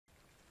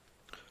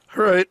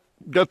All right,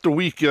 got the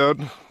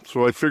weekend,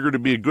 so I figured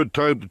it'd be a good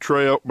time to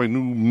try out my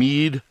new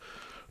Meade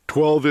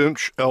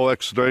 12-inch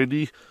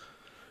LX90.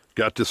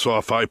 Got this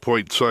off High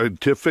Point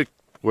Scientific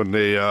when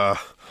they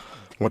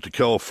went to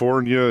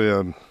California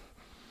and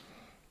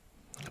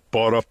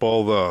bought up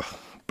all the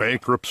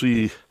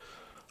bankruptcy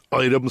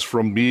items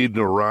from Meade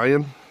and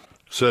Orion.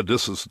 Said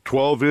this is a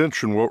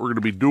 12-inch, and what we're going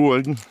to be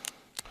doing,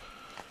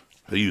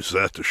 I use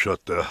that to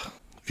shut the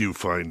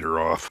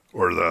viewfinder off,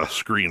 or the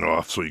screen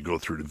off, so you go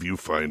through the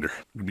viewfinder.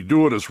 What we'll be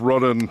doing is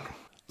running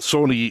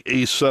Sony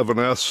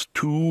A7s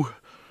 2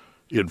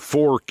 in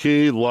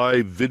 4K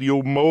live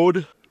video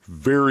mode.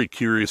 Very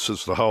curious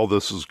as to how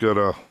this is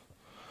gonna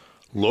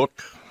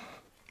look.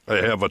 I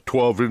have a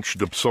 12-inch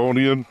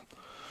Dobsonian,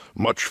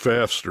 much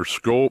faster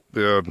scope,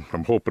 and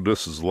I'm hoping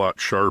this is a lot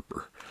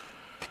sharper.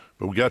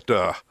 But we got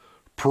the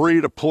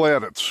Parade of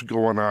Planets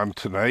going on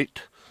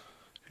tonight.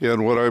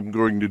 And what I'm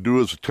going to do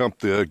is attempt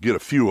to get a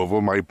few of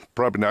them. I'm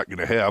probably not going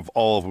to have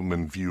all of them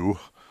in view.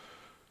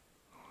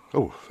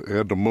 Oh,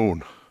 and the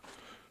moon.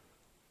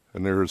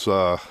 And there's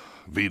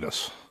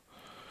Venus.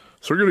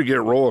 So we're going to get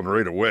rolling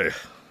right away.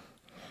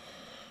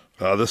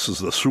 This is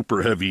the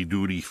super heavy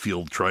duty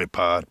field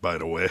tripod, by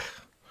the way.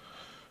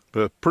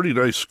 But pretty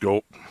nice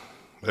scope.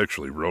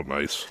 Actually, real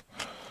nice.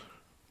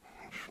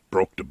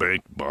 Broke the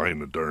bank buying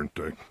the darn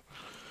thing.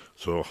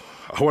 So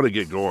I want to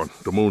get going.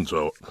 The moon's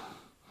out.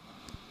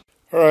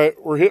 All right,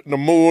 we're hitting the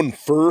moon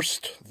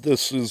first.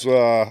 This is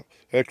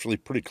actually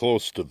pretty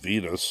close to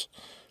Venus.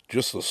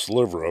 Just a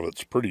sliver of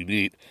it's pretty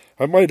neat.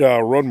 I might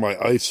run my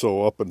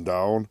ISO up and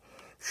down,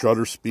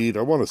 shutter speed.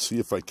 I want to see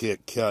if I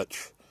can't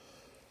catch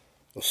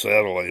a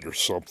satellite or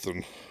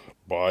something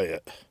by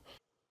it.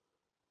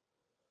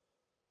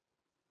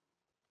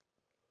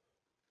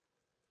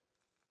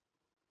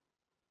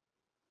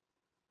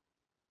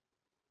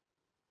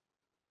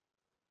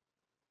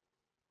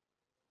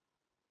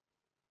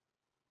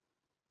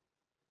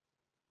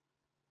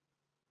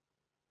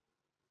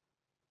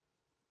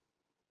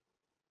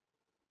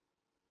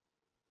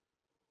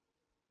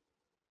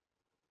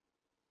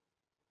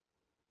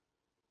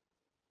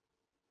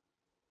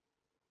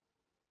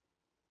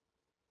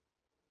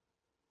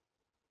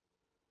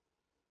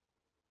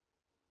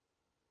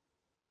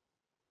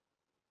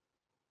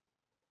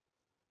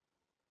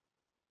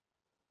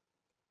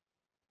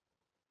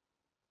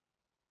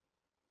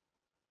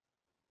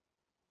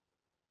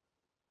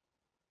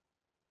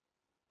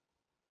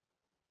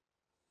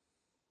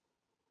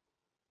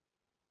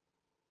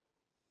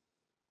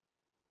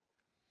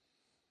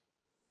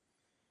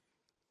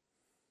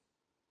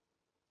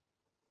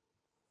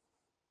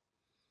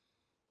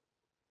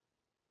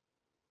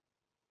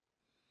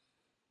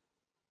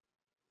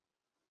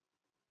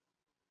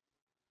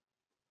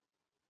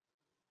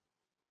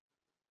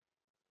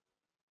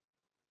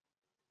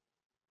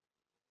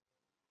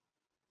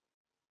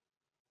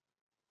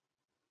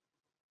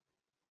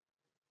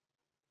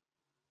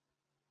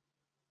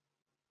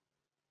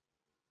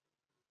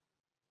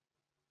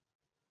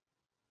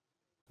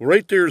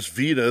 Right there's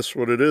Venus.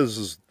 What it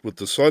is with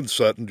the sun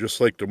setting,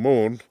 just like the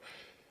moon,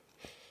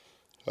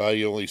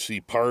 you only see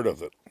part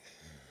of it.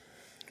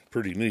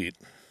 Pretty neat.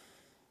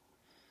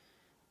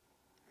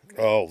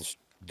 I'll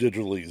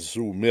digitally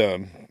zoom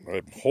in.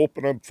 I'm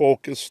hoping I'm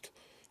focused.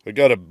 I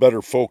got a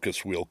better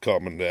focus wheel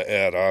coming to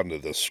add on to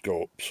this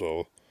scope,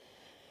 so,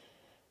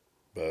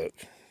 but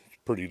it's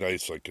pretty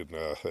nice. I can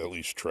at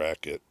least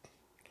track it.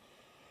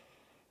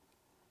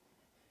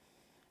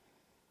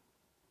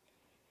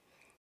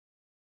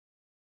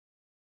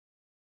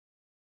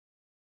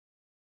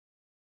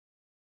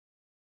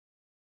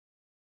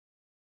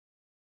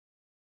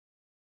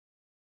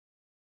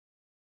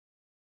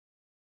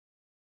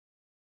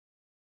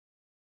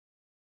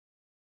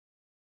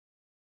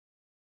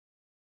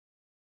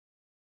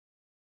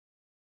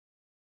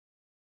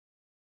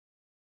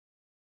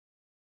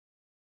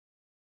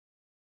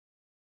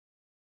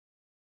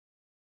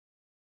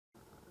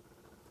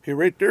 Okay,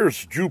 right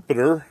there's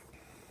Jupiter,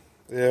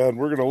 and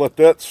we're going to let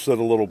that sit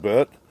a little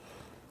bit.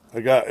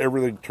 I got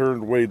everything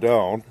turned way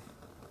down.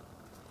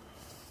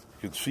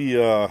 You can see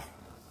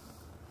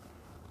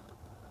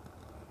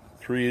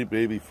 3,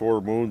 maybe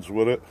 4 moons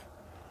with it.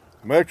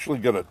 I'm actually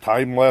going to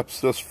time-lapse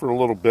this for a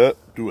little bit,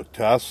 do a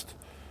test,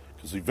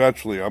 because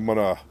eventually I'm going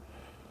to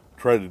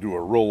try to do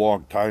a real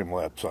long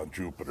time-lapse on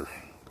Jupiter.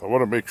 I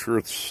want to make sure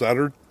it's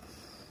centered.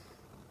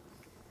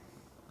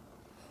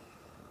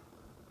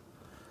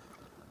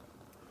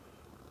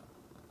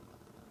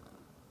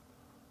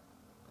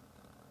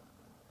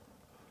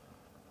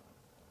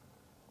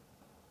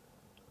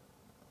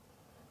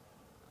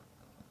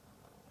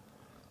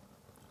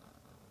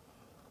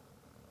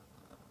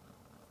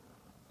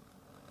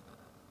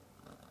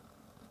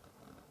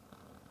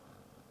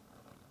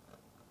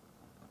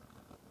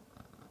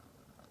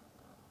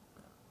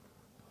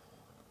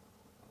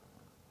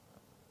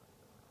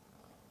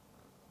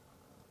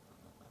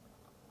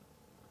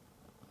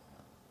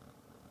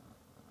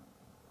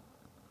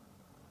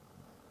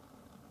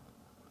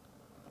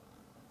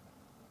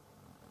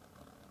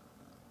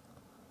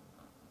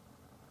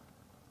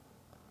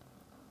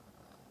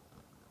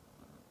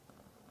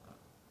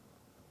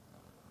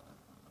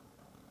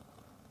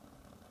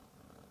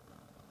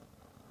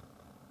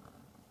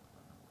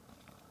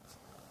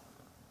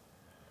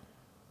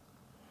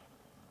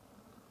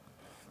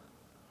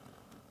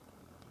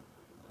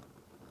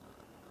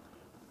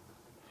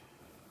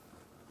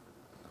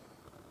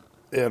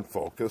 and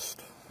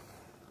focused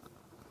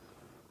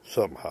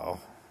somehow.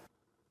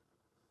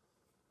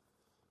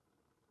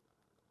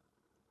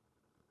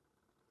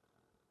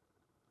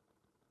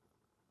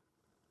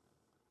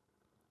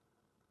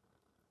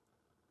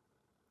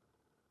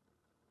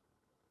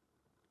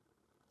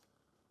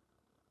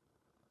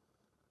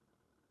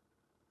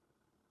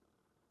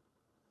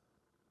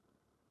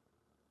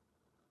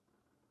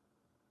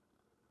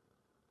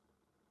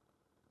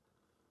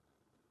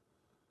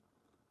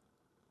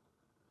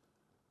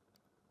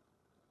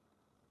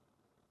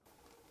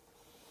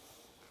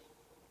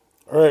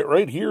 All right,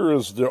 right here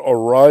is the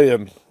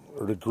Orion,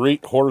 or the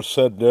Great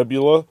Horsehead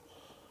Nebula.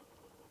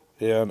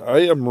 And I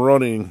am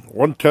running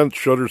 1/10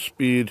 shutter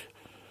speed,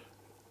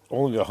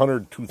 only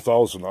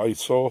 102,000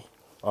 ISO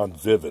on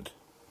Vivid.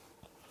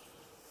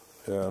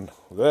 And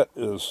that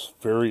is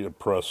very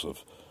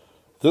impressive.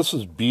 This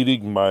is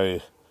beating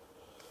my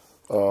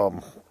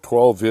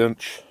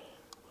 12-inch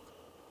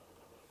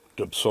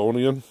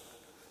Dobsonian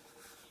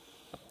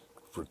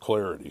for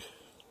clarity.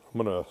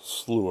 I'm going to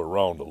slew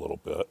around a little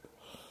bit,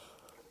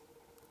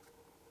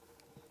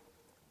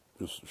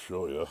 just to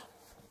show you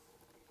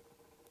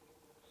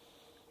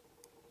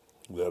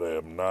that I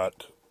am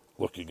not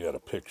looking at a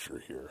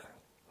picture here.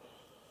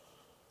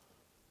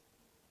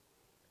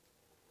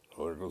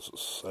 Oh, there goes a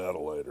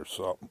satellite or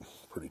something.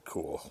 Pretty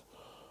cool. I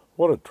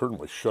want to turn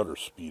my shutter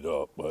speed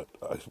up, but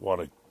I want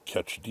to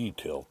catch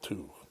detail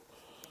too.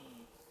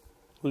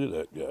 Look at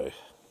that guy.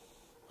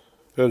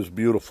 That is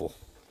beautiful.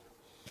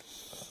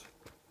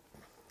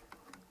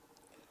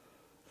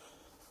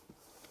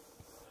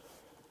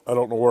 I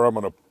don't know where I'm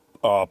going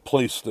to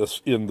place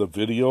this in the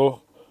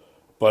video,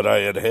 but I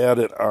had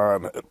it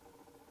on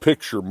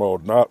picture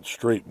mode, not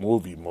straight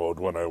movie mode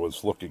when I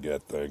was looking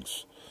at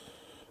things.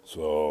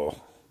 So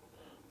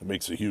it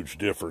makes a huge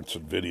difference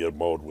in video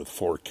mode with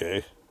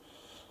 4K.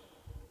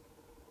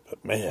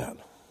 But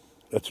man,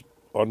 that's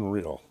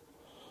unreal.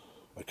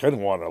 I kind of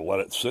want to let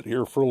it sit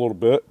here for a little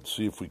bit and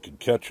see if we can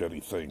catch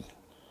anything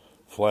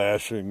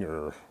flashing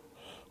or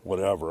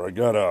whatever. I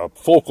got a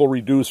focal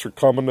reducer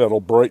coming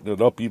that'll brighten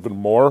it up even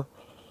more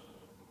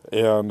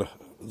and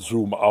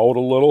zoom out a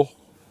little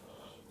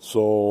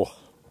so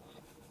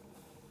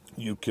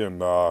you can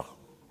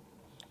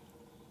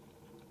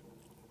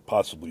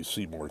possibly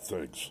see more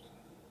things.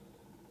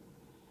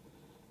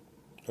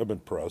 I'm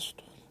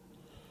impressed.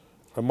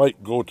 I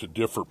might go to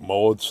different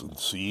modes and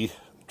see,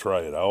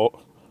 try it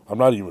out. I'm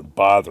not even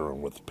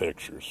bothering with the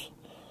pictures.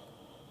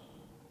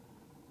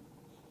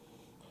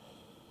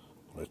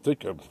 I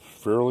think I'm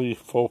fairly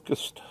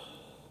focused.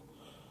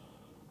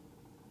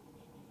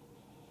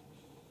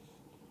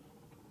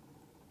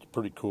 It's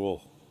pretty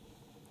cool.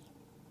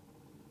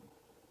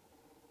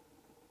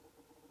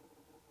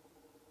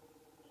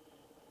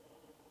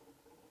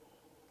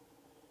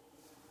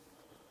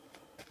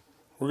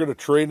 We're going to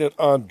train it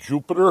on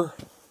Jupiter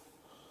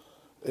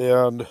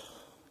and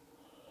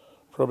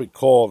probably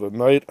call it a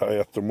night. I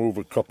have to move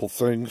a couple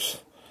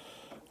things.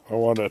 I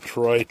want to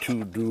try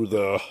to do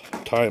the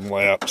time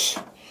lapse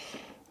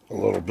a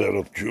little bit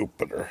of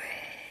Jupiter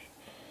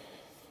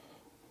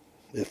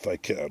if I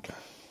can.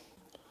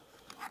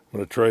 I'm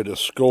going to try to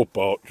scope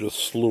out just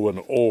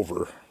slewing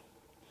over.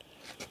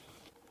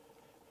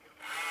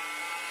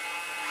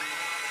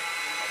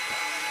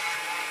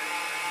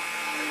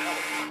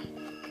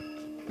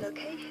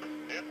 Location.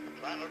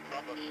 Fifth planet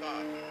from the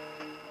sun.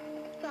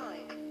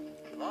 Size.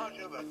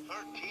 Larger than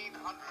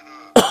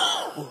 1,300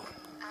 Earth.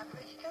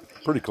 Average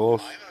temperature. Pretty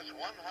close. Minus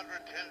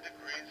 110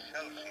 degrees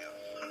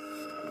Celsius.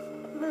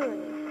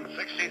 Moon.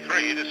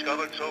 63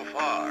 discovered so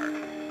far.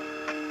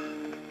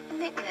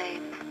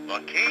 Nickname. The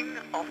King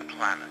of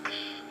Planets.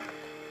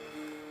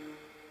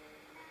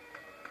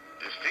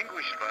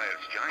 Distinguished by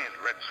its giant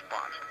red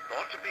spot,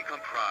 thought to be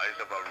comprised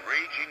of a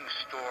raging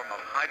storm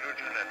of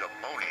hydrogen and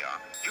ammonia,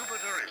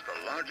 Jupiter is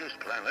the largest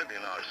planet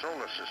in our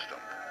solar system,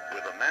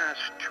 with a mass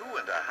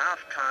 2.5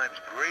 times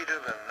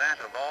greater than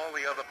that of all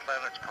the other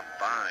planets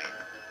combined.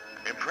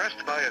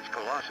 Impressed by its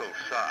colossal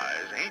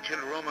size,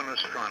 ancient Roman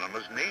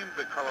astronomers named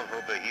the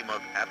colorful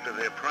behemoth after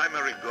their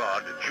primary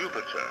god,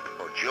 Jupiter,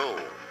 or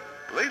Jove.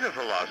 Later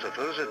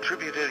philosophers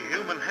attributed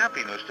human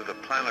happiness to the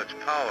planet's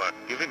power,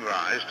 giving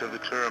rise to the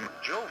term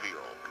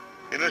jovial.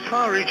 In a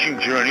far-reaching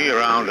journey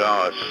around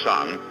our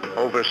sun,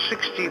 over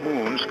 60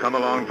 moons come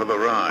along for the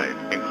ride,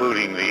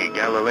 including the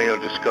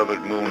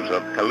Galileo-discovered moons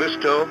of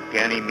Callisto,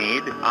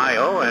 Ganymede,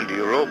 Io, and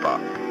Europa.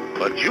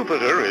 But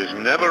Jupiter is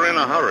never in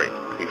a hurry.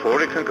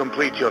 Before it can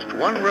complete just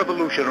one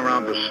revolution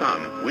around the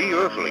sun, we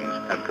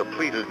Earthlings have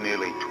completed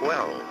nearly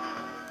 12.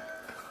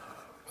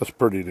 That's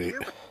pretty neat.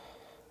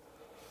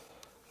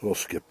 We'll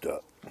skip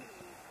that.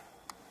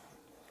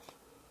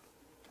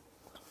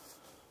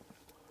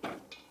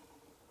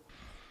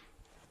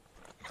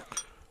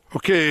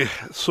 Okay,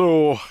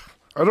 so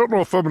I don't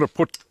know if I'm going to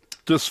put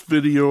this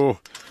video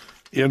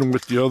in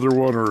with the other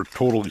one or a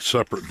totally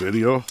separate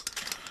video.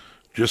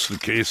 Just in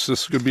case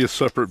this is going to be a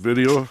separate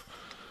video.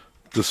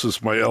 This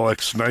is my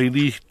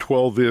LX90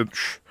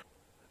 12-inch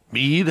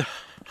Meade.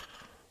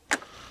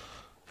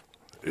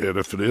 And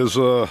if it is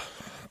a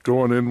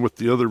going in with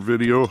the other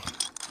video.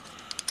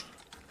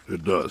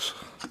 It does.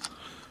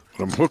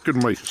 But I'm hooking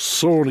my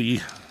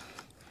Sony,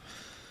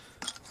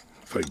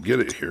 if I can get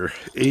it here,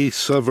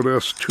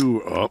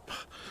 A7S2 up,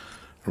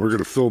 and we're going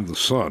to film the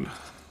sun.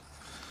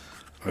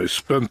 I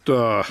spent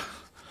some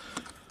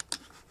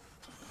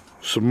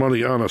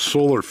money on a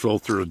solar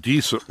filter, a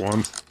decent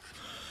one,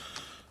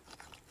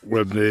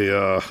 when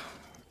they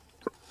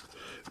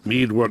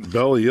Meade went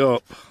belly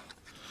up,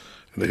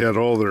 and they had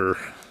all their,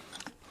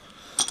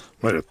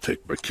 might have to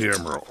take my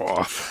camera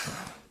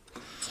off,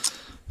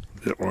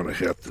 didn't want to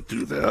have to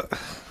do that.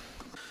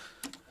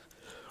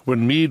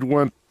 When Meade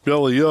went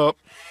belly up,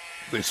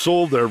 they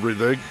sold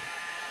everything,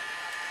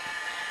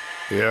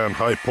 and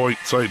High Point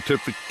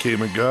Scientific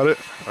came and got it.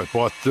 I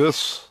bought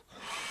this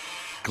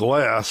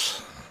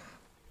glass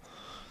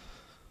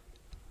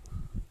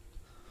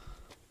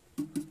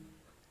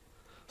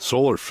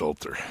solar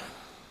filter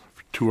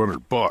for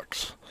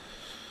 $200.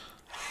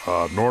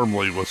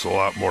 Normally it was a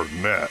lot more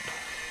than that.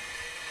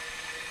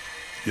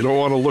 You don't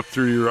want to look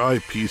through your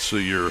eyepiece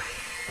of your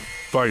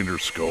finder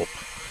scope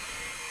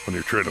when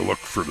you're trying to look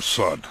for the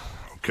sun,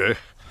 okay?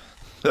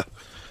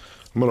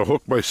 I'm going to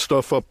hook my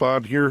stuff up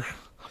on here,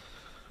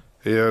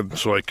 and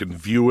so I can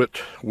view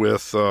it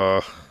with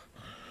a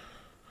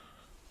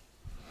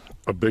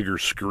bigger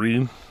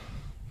screen,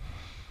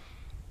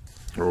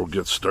 or we'll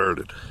get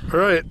started. All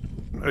right,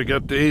 I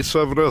got the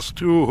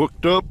A7S2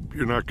 hooked up.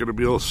 You're not going to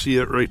be able to see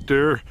it right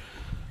there,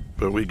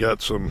 but we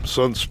got some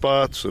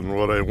sunspots, and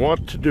what I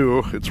want to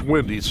do, it's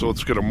windy, so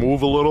it's going to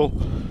move a little,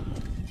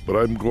 but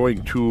I'm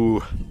going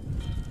to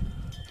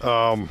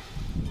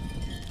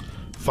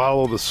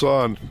follow the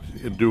sun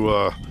and do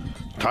a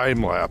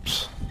time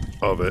lapse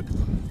of it.